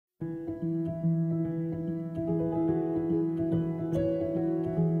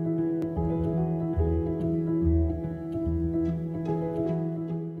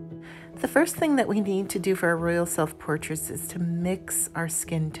first thing that we need to do for our royal self-portraits is to mix our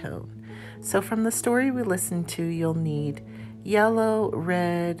skin tone. So from the story we listened to, you'll need yellow,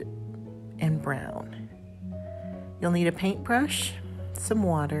 red, and brown. You'll need a paintbrush, some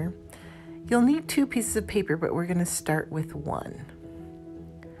water. You'll need 2 pieces of paper, but we're going to start with 1.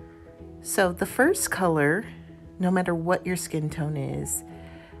 So the first color, no matter what your skin tone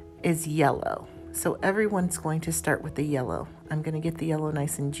is yellow. So everyone's going to start with the yellow. I'm going to get the yellow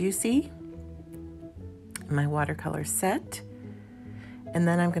nice and juicy. My watercolor set. And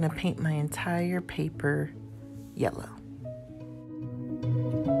then I'm going to paint my entire paper yellow.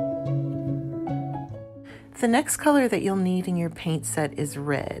 The next color that you'll need in your paint set is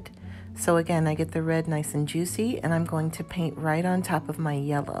red. So again, I get the red nice and juicy, and I'm going to paint right on top of my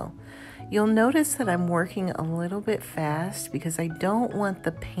yellow. You'll notice that I'm working a little bit fast because I don't want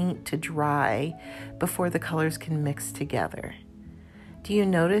the paint to dry before the colors can mix together. Do you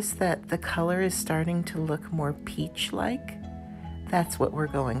notice that the color is starting to look more peach-like? That's what we're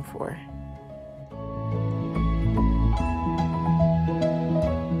going for.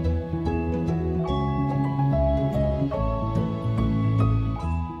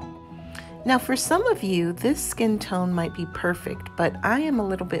 Now for some of you, this skin tone might be perfect, but I am a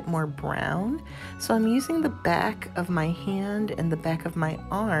little bit more brown, so I'm using the back of my hand and the back of my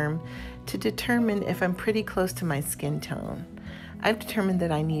arm to determine if I'm pretty close to my skin tone. I've determined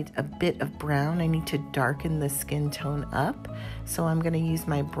that I need a bit of brown. I need to darken the skin tone up, so I'm going to use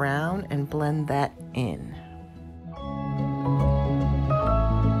my brown and blend that in.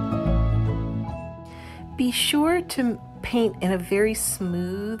 Be sure to paint in a very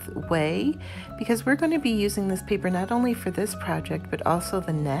smooth way because we're going to be using this paper not only for this project but also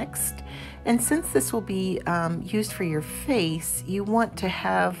the next. And since this will be used for your face, you want to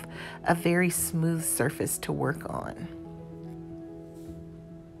have a very smooth surface to work on.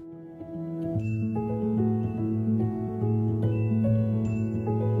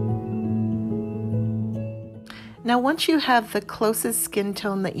 Now once you have the closest skin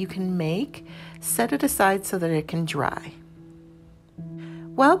tone that you can make, set it aside so that it can dry.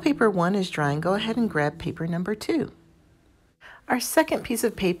 While paper 1 is drying, go ahead and grab paper number 2. Our second piece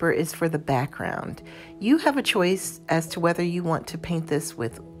of paper is for the background. You have a choice as to whether you want to paint this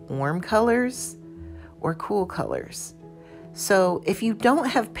with warm colors or cool colors. So if you don't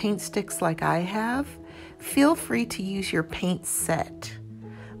have paint sticks like I have, feel free to use your paint set.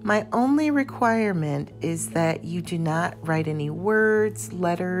 My only requirement is that you do not write any words,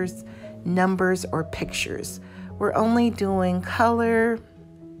 letters, numbers, or pictures. We're only doing color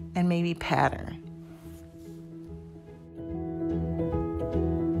and maybe pattern.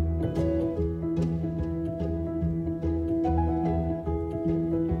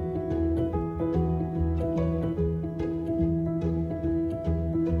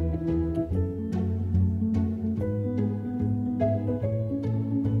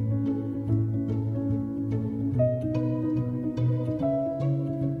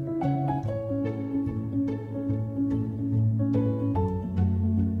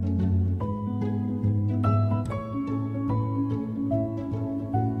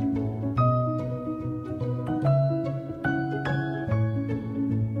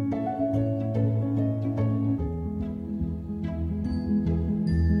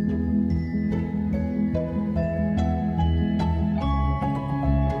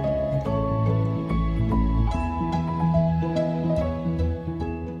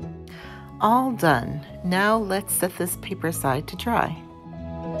 All done. Now let's set this paper aside to dry.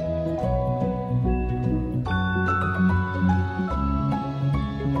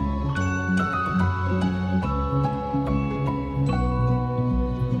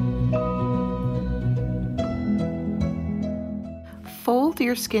 Fold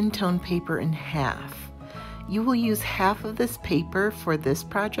your skin tone paper in half. You will use half of this paper for this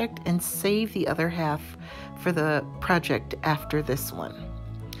project and save the other half for the project after this one.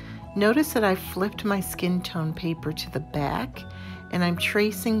 Notice that I flipped my skin tone paper to the back and I'm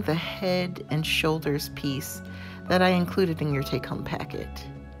tracing the head and shoulders piece that I included in your take-home packet.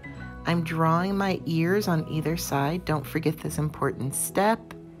 I'm drawing my ears on either side. Don't forget this important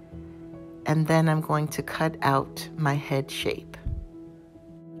step. And then I'm going to cut out my head shape.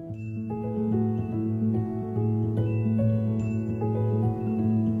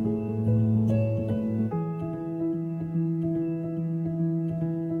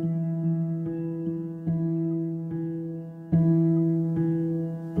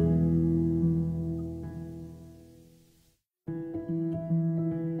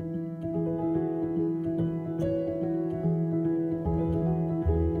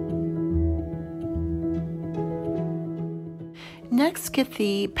 Next, get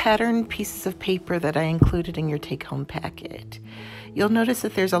the patterned pieces of paper that I included in your take-home packet. You'll notice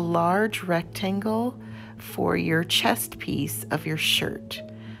that there's a large rectangle for your chest piece of your shirt.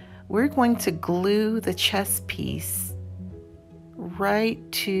 We're going to glue the chest piece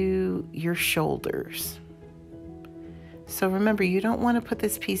right to your shoulders. So remember, you don't want to put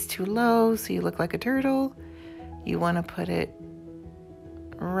this piece too low so you look like a turtle. You want to put it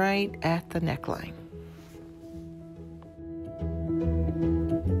right at the neckline.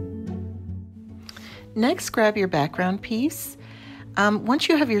 Next, grab your background piece. Once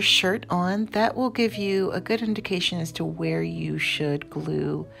you have your shirt on, that will give you a good indication as to where you should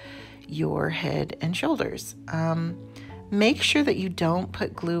glue your head and shoulders. Make sure that you don't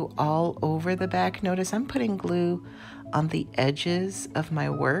put glue all over the back. Notice I'm putting glue on the edges of my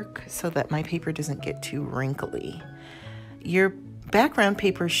work so that my paper doesn't get too wrinkly. Your background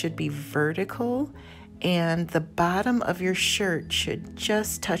paper should be vertical, and the bottom of your shirt should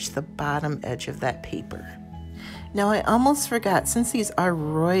just touch the bottom edge of that paper. Now, I almost forgot, since these are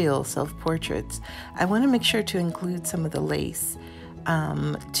royal self-portraits, I want to make sure to include some of the lace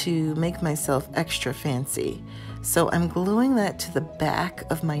to make myself extra fancy. So I'm gluing that to the back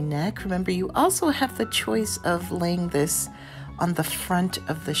of my neck. Remember, you also have the choice of laying this on the front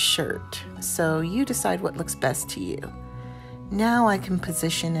of the shirt. So you decide what looks best to you. Now I can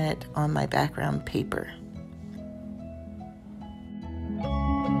position it on my background paper.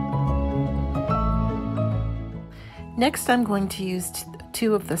 Next, I'm going to use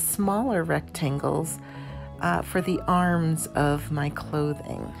two of the smaller rectangles for the arms of my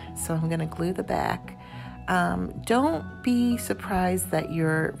clothing. So I'm going to glue the back. Don't be surprised that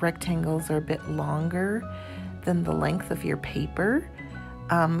your rectangles are a bit longer than the length of your paper.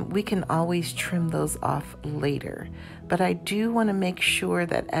 We can always trim those off later, but I do want to make sure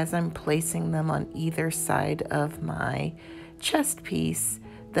that as I'm placing them on either side of my chest piece,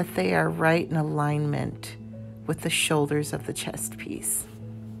 that they are right in alignment with the shoulders of the chest piece.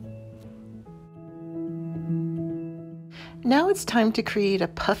 Now it's time to create a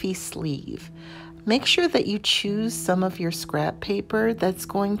puffy sleeve. Make sure that you choose some of your scrap paper that's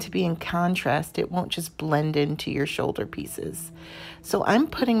going to be in contrast. It won't just blend into your shoulder pieces. So I'm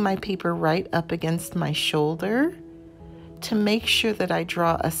putting my paper right up against my shoulder to make sure that I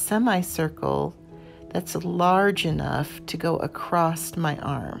draw a semicircle that's large enough to go across my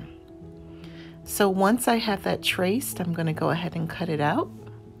arm. So once I have that traced, I'm going to go ahead and cut it out.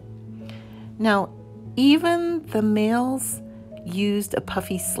 Now, even the males used a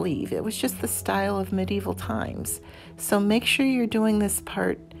puffy sleeve. It was just the style of medieval times. So make sure you're doing this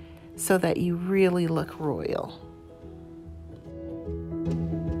part so that you really look royal.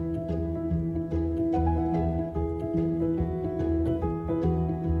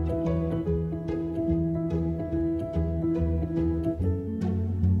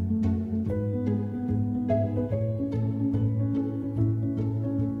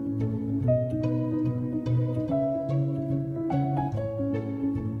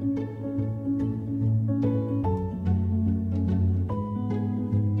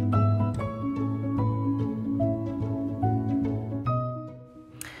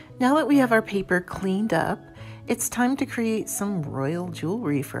 Now that we have our paper cleaned up, it's time to create some royal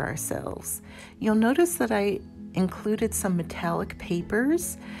jewelry for ourselves. You'll notice that I included some metallic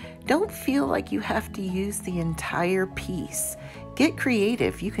papers. Don't feel like you have to use the entire piece. Get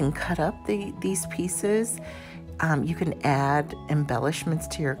creative. You can cut up these pieces. You can add embellishments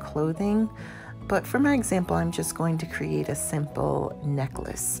to your clothing. But for my example, I'm just going to create a simple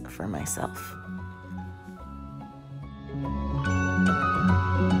necklace for myself.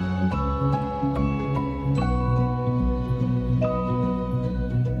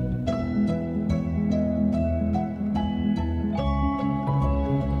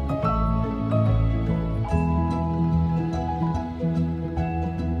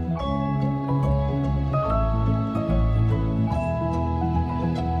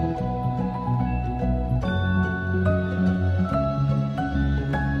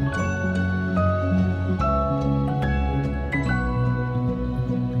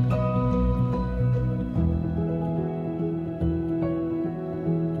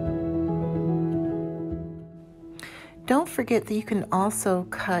 Don't forget that you can also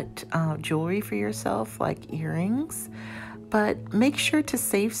cut jewelry for yourself, like earrings, but make sure to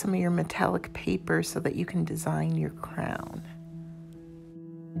save some of your metallic paper so that you can design your crown.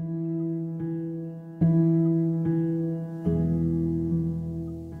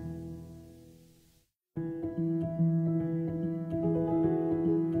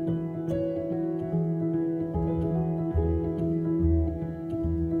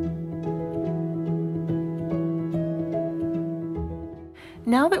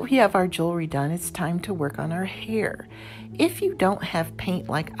 Now that we have our jewelry done, it's time to work on our hair. If you don't have paint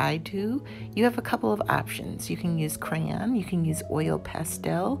like I do, you have a couple of options. You can use crayon, you can use oil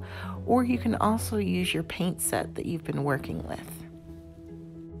pastel, or you can also use your paint set that you've been working with.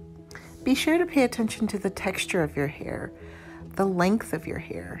 Be sure to pay attention to the texture of your hair, the length of your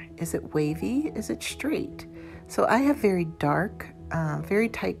hair. Is it wavy? Is it straight? So I have very dark, very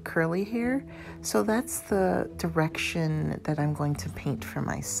tight curly hair, so that's the direction that I'm going to paint for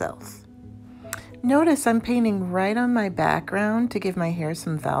myself. Notice I'm painting right on my background to give my hair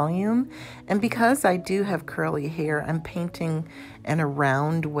some volume, and because I do have curly hair, I'm painting in a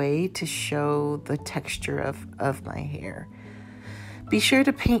round way to show the texture of my hair. Be sure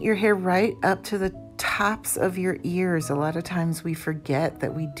to paint your hair right up to the tops of your ears. A lot of times we forget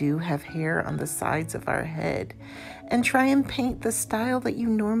that we do have hair on the sides of our head. And try and paint the style that you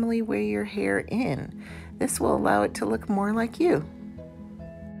normally wear your hair in. This will allow it to look more like you.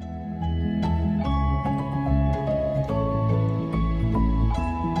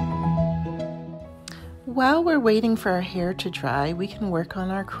 While we're waiting for our hair to dry, we can work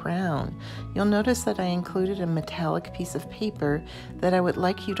on our crown. You'll notice that I included a metallic piece of paper that I would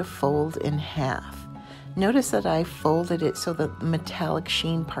like you to fold in half. Notice that I folded it so that the metallic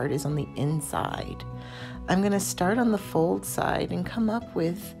sheen part is on the inside. I'm going to start on the fold side and come up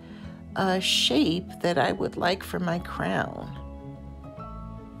with a shape that I would like for my crown.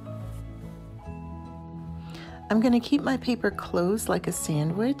 I'm going to keep my paper closed like a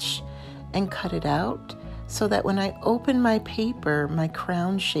sandwich and cut it out so that when I open my paper, my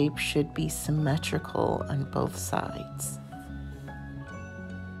crown shape should be symmetrical on both sides.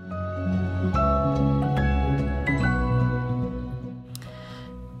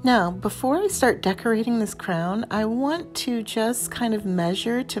 Now, before I start decorating this crown, I want to just kind of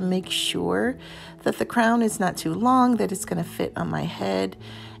measure to make sure that the crown is not too long, that it's going to fit on my head.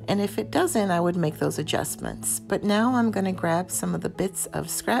 And if it doesn't, I would make those adjustments. But now I'm going to grab some of the bits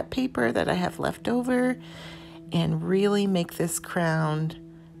of scrap paper that I have left over and really make this crown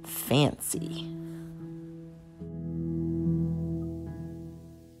fancy.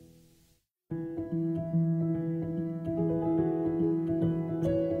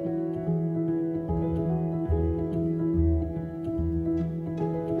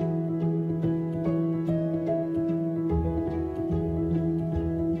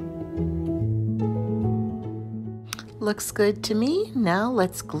 Looks good to me. Now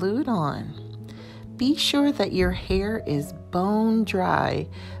let's glue it on. Be sure that your hair is bone dry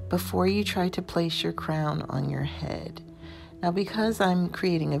before you try to place your crown on your head. Now, because I'm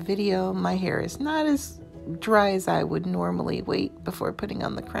creating a video, my hair is not as dry as I would normally wait before putting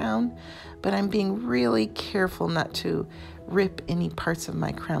on the crown, but I'm being really careful not to rip any parts of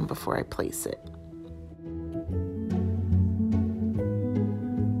my crown before I place it.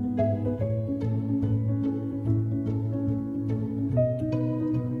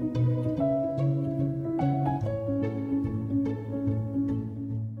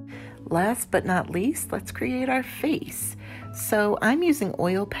 Last but not least, let's create our face. So I'm using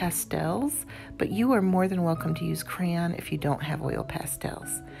oil pastels, but you are more than welcome to use crayon if you don't have oil pastels.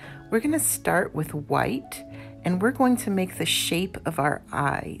 We're going to start with white, and we're going to make the shape of our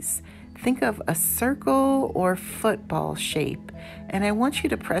eyes. Think of a circle or football shape, and I want you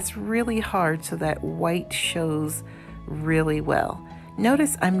to press really hard so that white shows really well.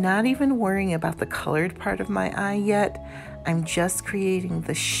 Notice I'm not even worrying about the colored part of my eye yet. I'm just creating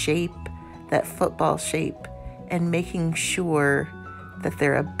the shape, that football shape, and making sure that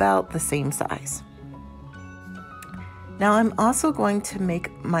they're about the same size. Now I'm also going to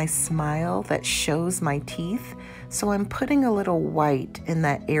make my smile that shows my teeth, so I'm putting a little white in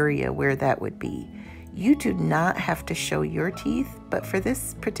that area where that would be. You do not have to show your teeth, but for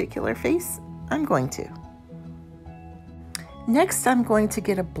this particular face, I'm going to. Next, I'm going to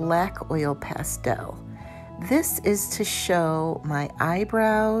get a black oil pastel. This is to show my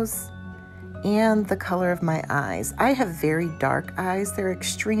eyebrows and the color of my eyes. I have very dark eyes. They're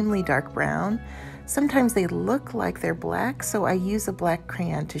extremely dark brown. Sometimes they look like they're black, so I use a black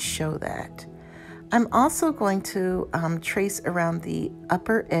crayon to show that. I'm also going to trace around the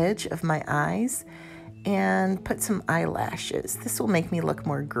upper edge of my eyes and put some eyelashes. This will make me look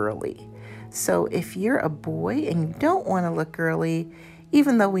more girly. So if you're a boy and you don't want to look girly,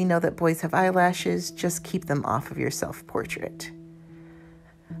 even though we know that boys have eyelashes, just keep them off of your self-portrait.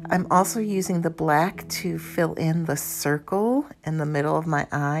 I'm also using the black to fill in the circle in the middle of my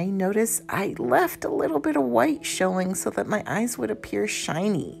eye. Notice I left a little bit of white showing so that my eyes would appear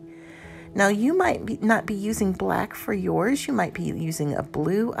shiny. Now you might not be using black for yours. You might be using a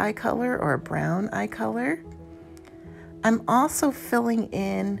blue eye color or a brown eye color. I'm also filling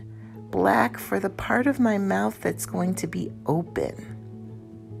in black for the part of my mouth that's going to be open.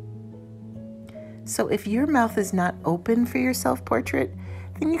 So if your mouth is not open for your self-portrait,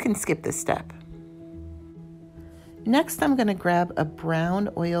 then you can skip this step. Next, I'm going to grab a brown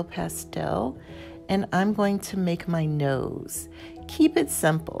oil pastel and I'm going to make my nose. Keep it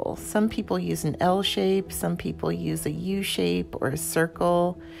simple. Some people use an L shape, some people use a U shape or a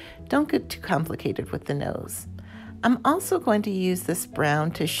circle. Don't get too complicated with the nose. I'm also going to use this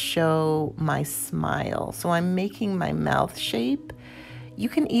brown to show my smile. So I'm making my mouth shape. You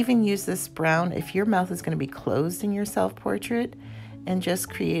can even use this brown if your mouth is going to be closed in your self-portrait and just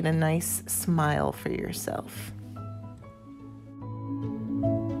create a nice smile for yourself.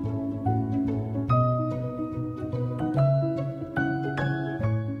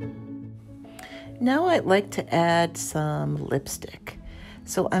 Now I'd like to add some lipstick.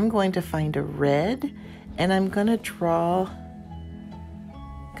 So I'm going to find a red and I'm going to draw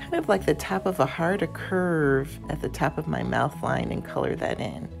kind of like the top of a heart, a curve at the top of my mouth line and color that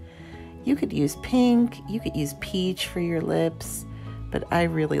in. You could use pink, you could use peach for your lips, but I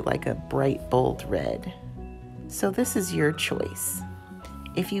really like a bright, bold red. So this is your choice.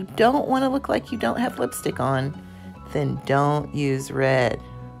 If you don't want to look like you don't have lipstick on, then don't use red.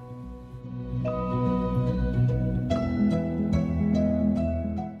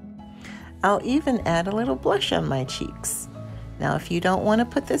 I'll even add a little blush on my cheeks. Now, if you don't want to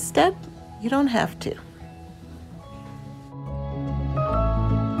put this step, you don't have to.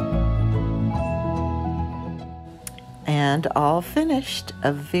 And all finished.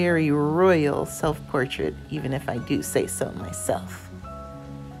 A very royal self-portrait, even if I do say so myself.